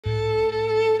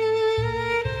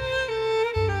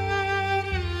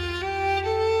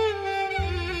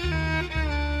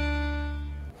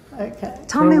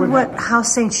Tell me how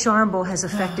St. Charbel has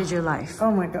affected your life.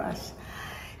 Oh my gosh.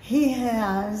 He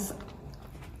has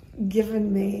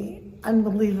given me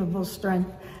unbelievable strength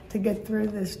to get through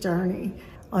this journey.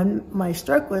 My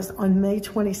stroke was on May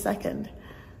 22nd,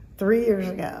 3 years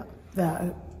ago.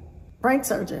 The brain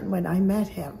surgeon, when I met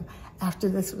him, after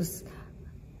this was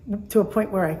to a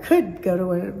point where I could go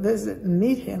to a visit and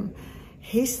meet him,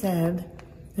 he said,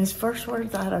 his first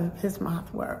words out of his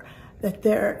mouth were that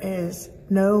there is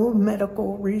no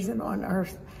medical reason on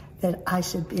earth that I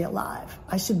should be alive.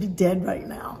 I should be dead right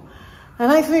now.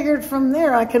 And I figured from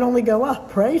there I could only go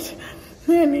up, right?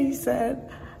 And he said,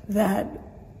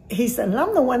 and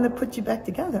I'm the one that put you back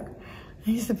together.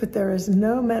 And he said, but there is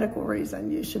no medical reason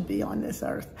you should be on this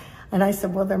earth. And I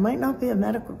said, well, there might not be a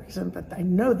medical reason, but I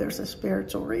know there's a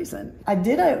spiritual reason. I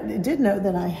did know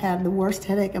that I had the worst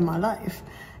headache in my life,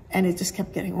 and it just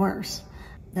kept getting worse.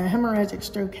 The hemorrhagic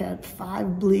stroke had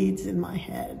 5 bleeds in my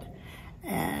head,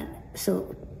 and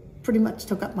so pretty much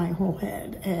took up my whole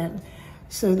head. And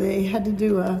so they had to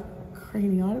do a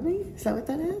craniotomy, is that what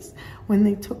that is? When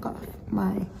they took off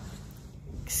my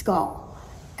skull,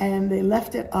 and they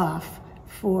left it off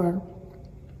for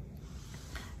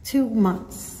 2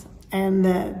 months, and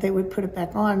they would put it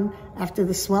back on after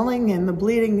the swelling and the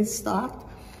bleeding stopped.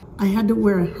 I had to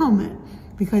wear a helmet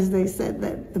because they said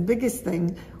that the biggest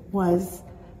thing was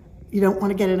you don't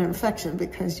want to get an infection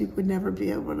because you would never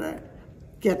be able to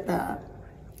get the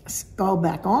skull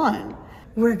back on.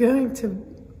 We're going to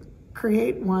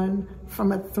create one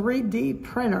from a 3D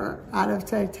printer out of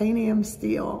titanium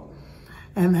steel.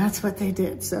 And that's what they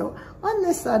did. So on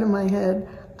this side of my head,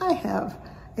 I have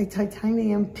a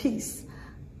titanium piece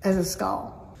as a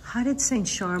skull. How did St.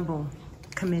 Charbel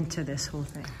come into this whole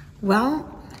thing?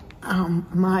 Well,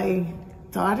 my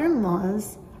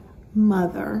daughter-in-law's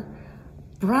mother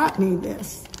brought me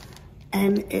this,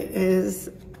 and it is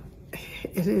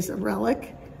a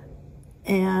relic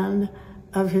and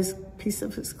of his piece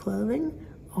of his clothing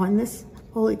on this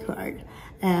holy card,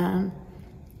 and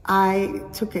I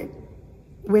took it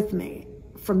with me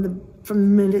from the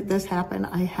minute this happened.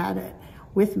 I had it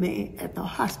with me at the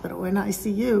hospital, in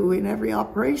ICU, in every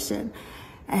operation.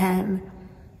 And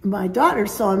my daughter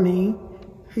saw me,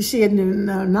 who she had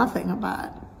known nothing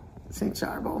about St.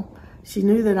 Charbel. She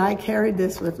knew that I carried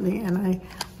this with me, and I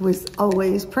was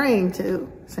always praying to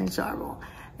St. Charbel.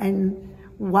 And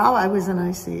while I was in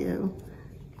ICU,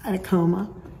 at a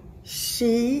coma,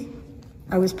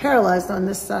 I was paralyzed on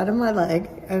this side of my leg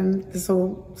and this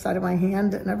whole side of my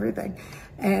hand and everything.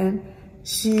 And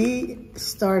she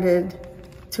started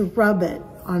to rub it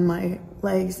on my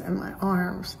legs and my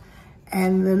arms.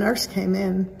 And the nurse came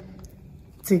in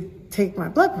to take my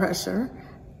blood pressure,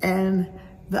 and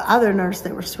the other nurse,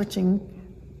 they were switching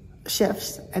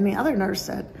shifts, and the other nurse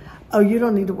said, oh, you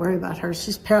don't need to worry about her.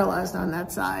 She's paralyzed on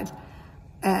that side.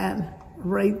 And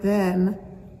right then,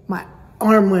 my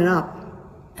arm went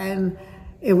up, and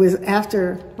it was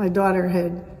after my daughter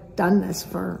had done this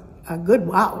for a good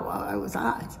while I was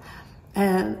out.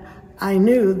 And I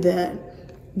knew that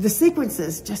the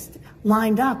sequences just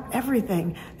lined up,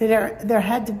 everything. There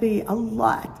had to be a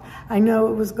lot. I know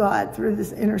it was God through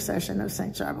this intercession of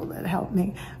St. Charbel that helped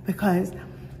me, because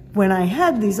when I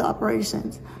had these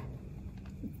operations,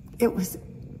 it was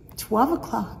 12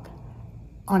 o'clock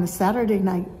on a Saturday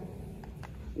night.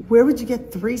 Where would you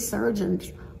get 3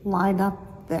 surgeons lined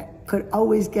up that could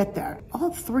always get there?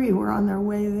 All 3 were on their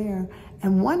way there,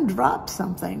 and one dropped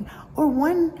something, or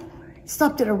one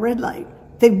stopped at a red light.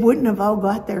 They wouldn't have all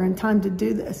got there in time to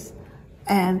do this.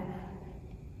 And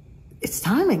it's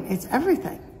timing, it's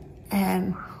everything.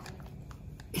 And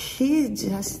he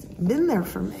just been there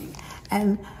for me.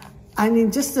 And I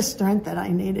mean, just the strength that I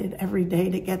needed every day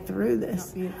to get through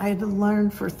this. I had to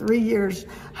learn for 3 years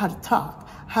how to talk,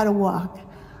 how to walk,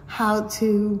 how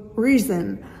to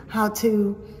reason, how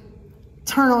to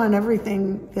turn on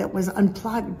everything that was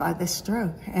unplugged by this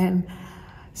stroke. And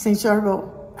St.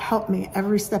 Charbel helped me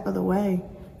every step of the way,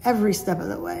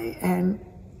 and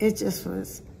it just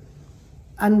was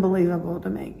unbelievable to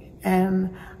me.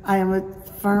 And I am a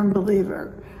firm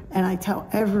believer, and I tell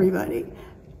everybody,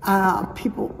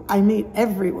 people I meet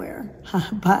everywhere,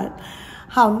 but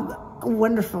how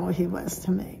wonderful he was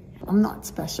to me. I'm not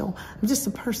special, I'm just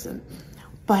a person.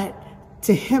 But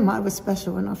to him, I was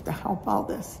special enough to help all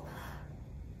this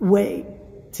way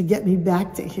to get me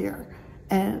back to here.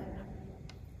 And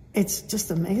it's just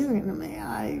amazing to me.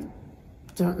 I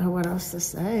don't know what else to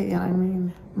say. I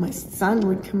mean, my son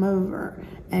would come over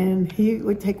and he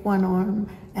would take one arm,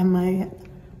 and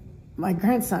my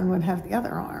grandson would have the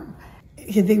other arm.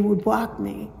 They would walk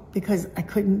me because I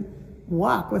couldn't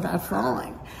walk without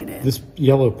falling. This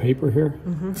yellow paper here,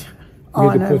 We had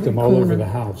on to put every them all over corner. the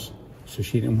house so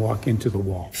she didn't walk into the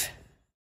wall.